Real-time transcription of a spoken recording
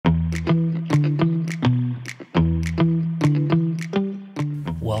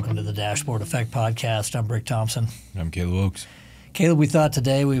Welcome to the Dashboard Effect Podcast. I'm Rick Thompson. I'm Caleb Oakes. Caleb, we thought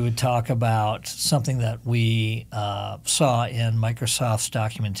today we would talk about something that we saw in Microsoft's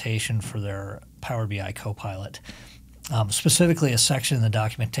documentation for their Power BI Copilot, specifically a section in the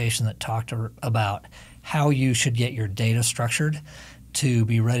documentation that talked about how you should get your data structured to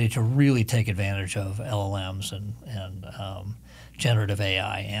be ready to really take advantage of LLMs and generative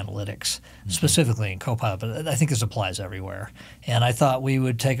AI analytics, specifically in Copilot, but I think this applies everywhere. And I thought we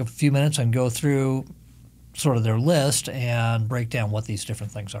would take a few minutes and go through sort of their list and break down what these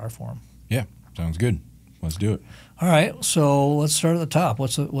different things are for them. Yeah, sounds good. Let's do it. All right, so let's start at the top.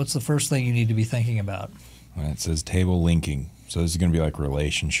 What's the first thing you need to be thinking about? It says table linking. So this is going to be like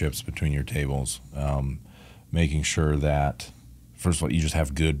relationships between your tables, making sure that, first of all, you just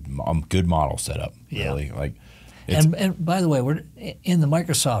have good model setup, really. Yeah. Like, and by the way, we're in the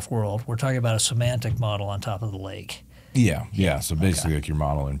Microsoft world, we're talking about a semantic model on top of the lake. Yeah. So basically, like your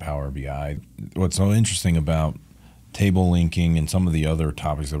model in Power BI. What's so interesting about table linking and some of the other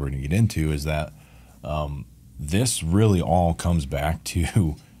topics that we're going to get into is that this really all comes back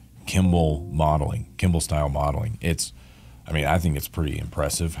to Kimball style modeling. I think it's pretty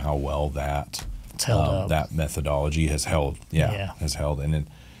impressive how well that methodology has held. Has held, and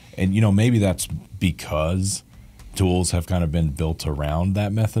maybe that's because tools have kind of been built around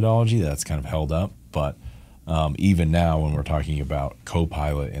that methodology that's kind of held up. But even now, when we're talking about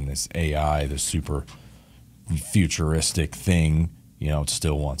Copilot and this AI, this super futuristic thing, it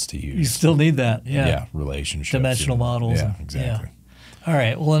still wants to use. You still need that, relationships, dimensional models. Yeah, exactly. Yeah. All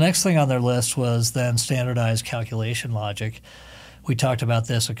right. Well, the next thing on their list was then standardized calculation logic. We talked about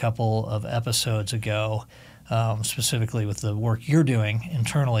this a couple of episodes ago, specifically with the work you're doing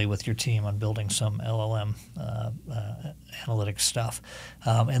internally with your team on building some LLM analytics stuff.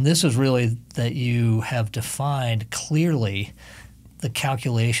 And this is really that you have defined clearly the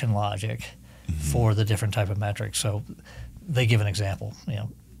calculation logic for the different type of metrics. So they give an example.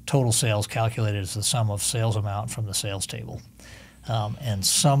 Total sales calculated as the sum of sales amount from the sales table, and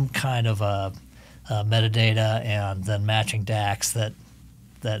some kind of a metadata and then matching DAX that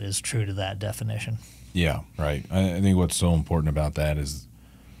is true to that definition. Yeah, right. I think what's so important about that is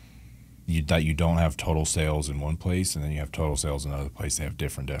that you don't have total sales in one place and then you have total sales in another place. They have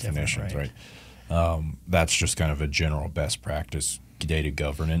different definitions, right? That's just kind of a general best practice data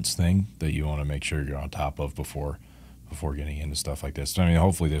governance thing that you want to make sure you're on top of before getting into stuff like this.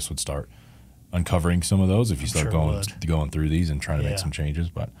 Hopefully this would start uncovering some of those if you start going through these and trying to make some changes,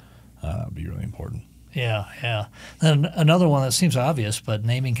 but that would be really important. Yeah. Then another one that seems obvious, but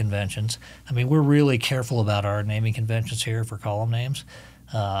naming conventions. We're really careful about our naming conventions here for column names,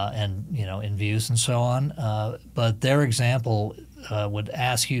 and in views and so on. But their example would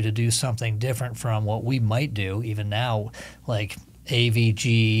ask you to do something different from what we might do even now, like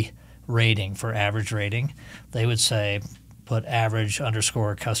AVG rating for average rating. They would say put average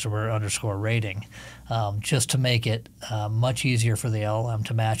 _customer _rating, just to make it much easier for the LLM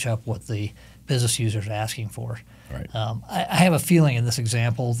to match up what the business users asking for. Right. I have a feeling in this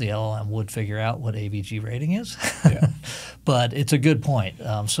example the LLM would figure out what AVG rating is, but it's a good point.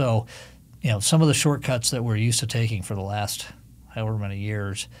 So some of the shortcuts that we're used to taking for the last however many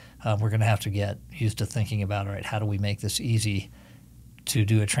years, we're going to have to get used to thinking about, all right, how do we make this easy to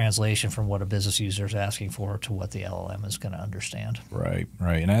do a translation from what a business user is asking for to what the LLM is going to understand. Right.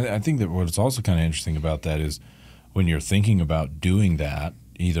 And I think that what's also kind of interesting about that is when you're thinking about doing that,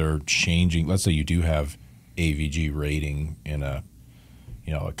 either changing, let's say you do have AVG rating in a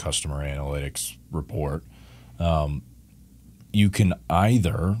customer analytics report, you can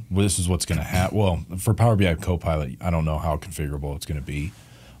either, this is what's going to happen, well, for Power BI Copilot, I don't know how configurable it's going to be,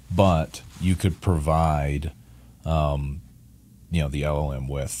 but you could provide the LLM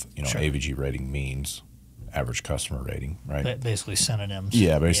with, AVG rating means average customer rating, right? Basically synonyms.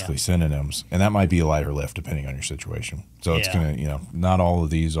 Yeah, synonyms. And that might be a lighter lift depending on your situation. So it's going to, not all of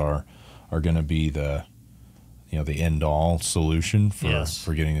these are going to be the end-all solution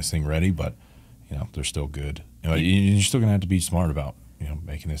for getting this thing ready, but, they're still good. You're still going to have to be smart about,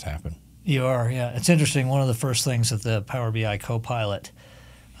 making this happen. You are, yeah. It's interesting. One of the first things that the Power BI Copilot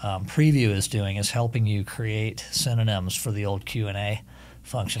preview is doing is helping you create synonyms for the old Q&A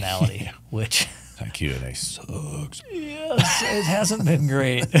functionality, which that Q&A sucks. Yes, it hasn't been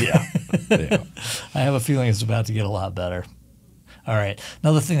great. Yeah. I have a feeling it's about to get a lot better. All right.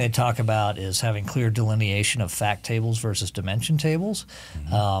 Another thing they talk about is having clear delineation of fact tables versus dimension tables.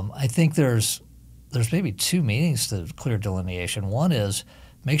 I think there's maybe two meanings to clear delineation. One is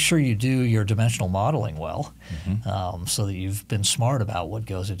make sure you do your dimensional modeling well, Mm-hmm. so that you've been smart about what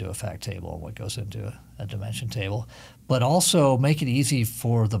goes into a fact table and what goes into a dimension table. But also make it easy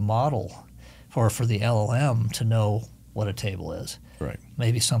for the model, for the LLM to know what a table is. Right.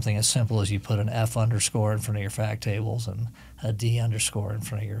 Maybe something as simple as you put an F underscore in front of your fact tables and a D underscore in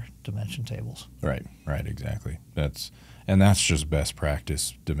front of your dimension tables. Right, exactly. That's just best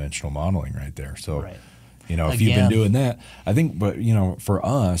practice dimensional modeling right there. So, Right. If you've been doing that, I think, but, for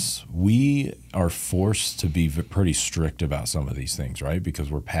us, we are forced to be pretty strict about some of these things, right?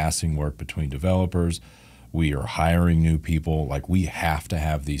 Because we're passing work between developers. We are hiring new people. Like, we have to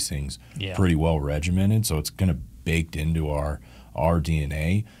have these things pretty well regimented. So it's kind of baked into our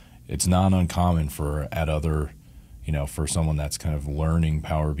DNA. It's not uncommon for someone that's kind of learning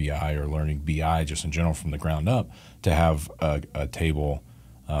Power BI or learning BI just in general from the ground up to have a table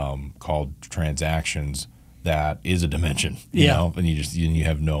called transactions that is a dimension, you know, and you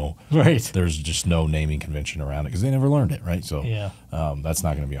have no, there's just no naming convention around it because they never learned it, right? So that's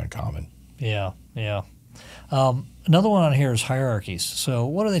not going to be uncommon. Yeah. Another one on here is hierarchies. So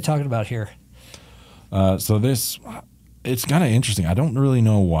what are they talking about here? It's kind of interesting. I don't really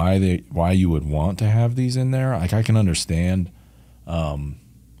know why you would want to have these in there. Like, I can understand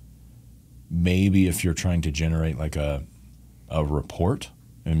maybe if you're trying to generate like a report,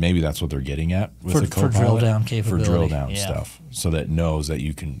 and maybe that's what they're getting at with the Copilot. For drill down capability. For drill down stuff, so that it knows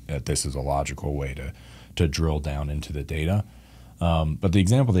that this is a logical way to drill down into the data. But the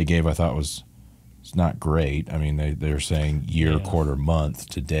example they gave I thought was not great. I mean, they're saying year, quarter, month,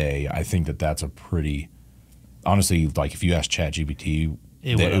 today. I think that's a pretty... Honestly, like if you ask ChatGPT,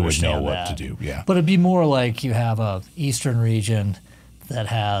 it would know what to do. Yeah, but it'd be more like you have a eastern region that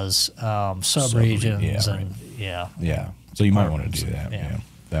has sub-regions So you might want to do that. Yeah,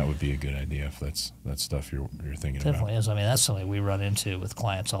 that would be a good idea if that's stuff you're thinking about. Definitely is. I mean, that's something we run into with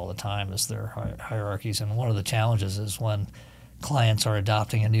clients all the time is their hierarchies. And one of the challenges is when clients are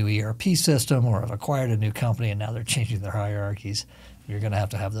adopting a new ERP system or have acquired a new company and now they're changing their hierarchies. You're going to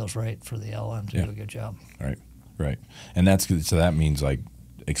have those right for the LLM to do a good job. Right. And that's good. So that means like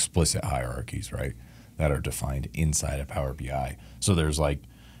explicit hierarchies, right, that are defined inside of Power BI. So there's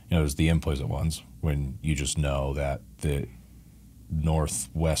there's the implicit ones when you just know that the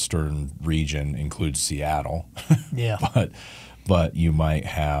northwestern region includes Seattle. Yeah. but you might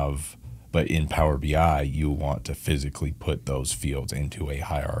have, but in Power BI, you want to physically put those fields into a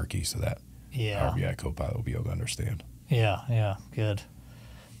hierarchy so that Power BI Copilot will be able to understand. Yeah, good.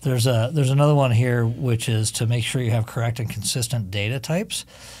 There's another one here, which is to make sure you have correct and consistent data types.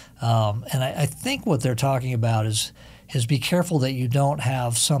 And I think what they're talking about is be careful that you don't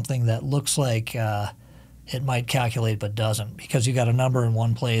have something that looks like it might calculate but doesn't, because you got a number in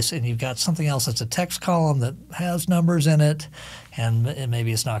one place and you've got something else that's a text column that has numbers in it, and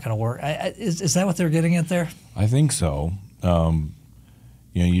maybe it's not going to work. Is that what they're getting at there? I think so.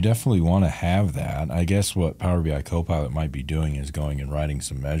 You definitely want to have that. I guess what Power BI Copilot might be doing is going and writing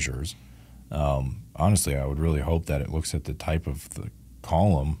some measures. Honestly, I would really hope that it looks at the type of the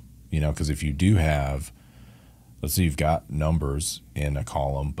column, because if you do have, let's say you've got numbers in a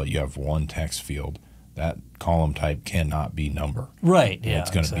column, but you have one text field, that column type cannot be number. Right, yeah,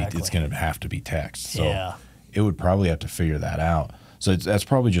 it's going to have to be text. So it would probably have to figure that out. So that's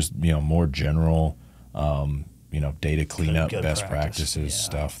probably just, more general data cleanup, good best practices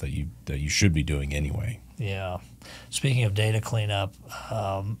stuff that you should be doing anyway. Yeah. Speaking of data cleanup,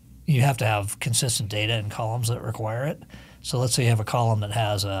 you have to have consistent data in columns that require it. So let's say you have a column that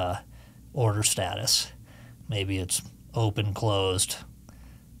has a order status. Maybe it's open, closed,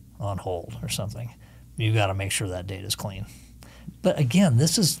 on hold or something. You got to make sure that data is clean. But again,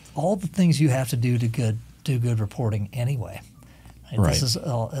 this is all the things you have to do to do good reporting anyway. Right. This is,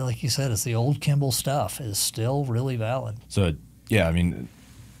 like you said, it's the old Kimball stuff is still really valid. So, yeah, I mean,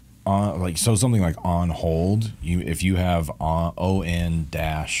 something like on hold, if you have on-HOLD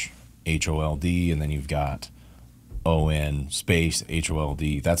and then you've got ON space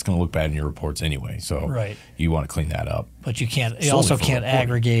HOLD, that's going to look bad in your reports anyway. So you want to clean that up. But you also can't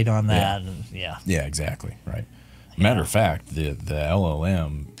aggregate on that. Yeah, exactly. Right. Matter of fact, the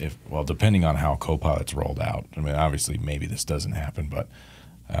LLM, depending on how Copilot's rolled out, I mean, obviously maybe this doesn't happen, but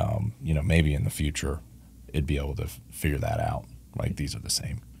maybe in the future it'd be able to figure that out. Like these are the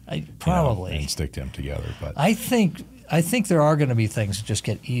same. Probably. And stick them together. But I think there are going to be things that just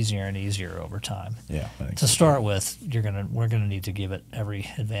get easier and easier over time. Yeah. I think to start with, we're going to need to give it every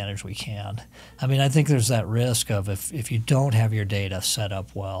advantage we can. I mean, I think there's that risk of if you don't have your data set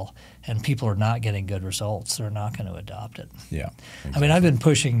up well and people are not getting good results, they're not going to adopt it. Yeah. Exactly. I mean, I've been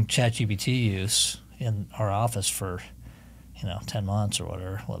pushing ChatGPT use in our office for 10 months or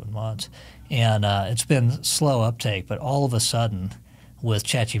whatever, 11 months. And it's been slow uptake, but all of a sudden with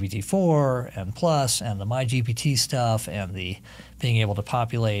ChatGPT 4 and Plus and the MyGPT stuff and the being able to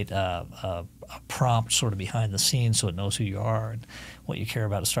populate a prompt sort of behind the scenes so it knows who you are and what you care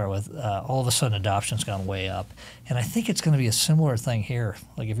about to start with, all of a sudden adoption's gone way up. And I think it's going to be a similar thing here.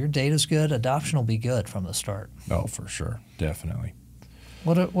 Like if your data's good, adoption will be good from the start. Oh, for sure. Definitely.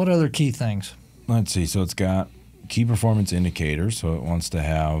 What other key things? Let's see. So it's got key performance indicators. So it wants to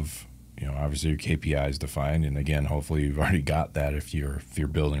have, obviously your KPIs defined. And again, hopefully you've already got that if you're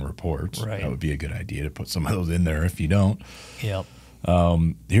building reports. Right. That would be a good idea to put some of those in there if you don't. Yep.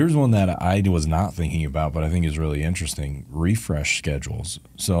 Here's one that I was not thinking about, but I think is really interesting: refresh schedules.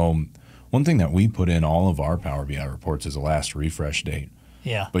 So one thing that we put in all of our Power BI reports is a last refresh date.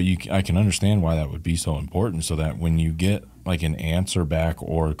 Yeah. But I can understand why that would be so important, so that when you get like an answer back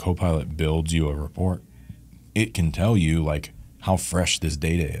or Copilot builds you a report, it can tell you like how fresh this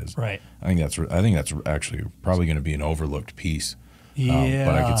data is. Right. I think that's actually probably going to be an overlooked piece. Yeah.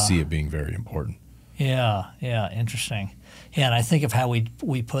 But I could see it being very important. Yeah. Yeah. Interesting. Yeah, and I think of how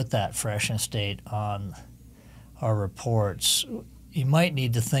we put that freshness date on our reports. You might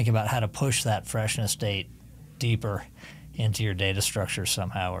need to think about how to push that freshness date deeper into your data structure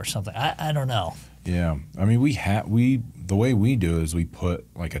somehow or something. I don't know. Yeah, I mean the way we do is we put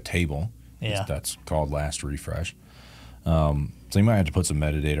like a table. Yeah. That's called last refresh. So you might have to put some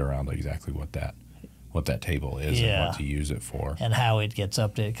metadata around like exactly what that table is and what to use it for, and how it gets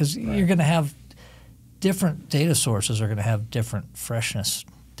updated, because you're going to have different data sources are going to have different freshness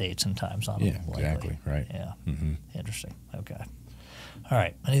dates and times on them. Yeah, exactly. Right. Yeah. Mm-hmm. Interesting. Okay. All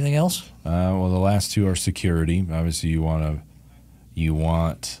right. Anything else? Well, the last two are security. Obviously, you want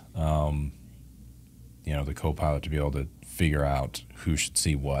the Copilot to be able to figure out who should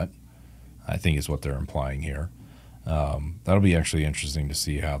see what. I think is what they're implying here. That'll be actually interesting to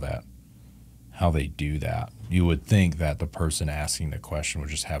see how they do that. You would think that the person asking the question would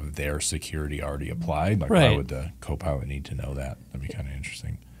just have their security already applied. Like, why would the Copilot need to know that? That'd be kind of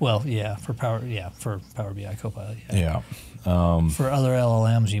interesting. Well, yeah, for Power BI Copilot. Yeah. For other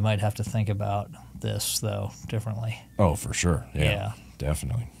LLMs, you might have to think about this though differently. Oh, for sure. Yeah.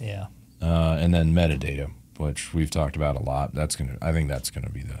 Definitely. Yeah. And then metadata, which we've talked about a lot. I think that's gonna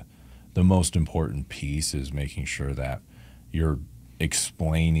be the most important piece, is making sure that you're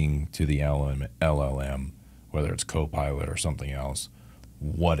explaining to the LLM, whether it's Copilot or something else,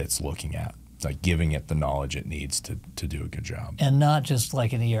 what it's looking at. It's like giving it the knowledge it needs to do a good job. And not just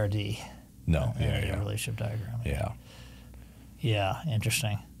like an ERD. No. A relationship diagram. Yeah. Yeah.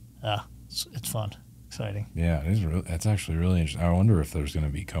 Interesting. It's fun. Exciting. Yeah, it is. That's actually really interesting. I wonder if there's going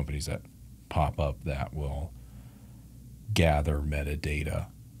to be companies that pop up that will gather metadata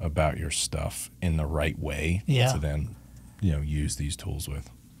about your stuff in the right way to then use these tools with.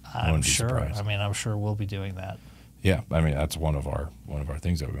 I'm sure. I mean, I'm sure we'll be doing that. Yeah, I mean that's one of our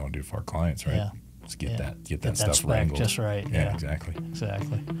things that we want to do for our clients, right? Yeah. Let's get that stuff stuff wrangled just right. Yeah, exactly.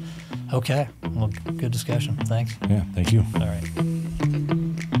 Okay. Well, good discussion. Thanks. Yeah, thank you. All right.